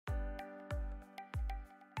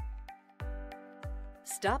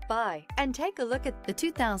Stop by and take a look at the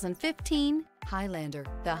 2015 Highlander.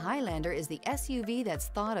 The Highlander is the SUV that's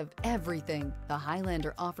thought of everything. The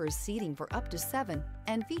Highlander offers seating for up to 7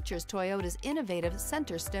 and features Toyota's innovative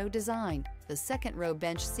center stow design. The second row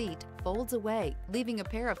bench seat folds away, leaving a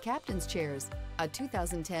pair of captain's chairs. A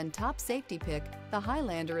 2010 top safety pick, the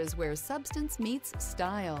Highlander is where substance meets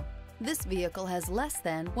style. This vehicle has less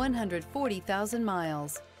than 140,000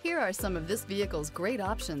 miles. Here are some of this vehicle's great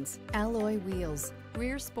options: alloy wheels,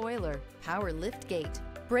 rear spoiler, power lift gate,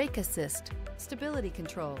 brake assist, stability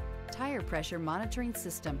control, tire pressure monitoring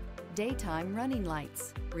system, daytime running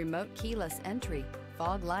lights, remote keyless entry,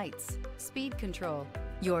 fog lights, speed control.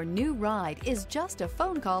 Your new ride is just a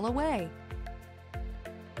phone call away.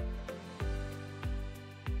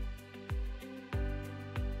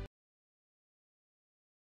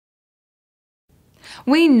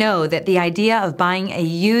 We know that the idea of buying a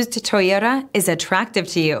used Toyota is attractive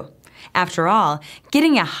to you. After all,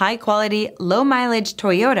 getting a high-quality, low-mileage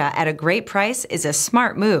Toyota at a great price is a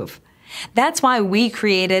smart move. That's why we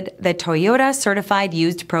created the Toyota Certified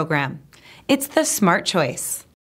Used program. It's the smart choice.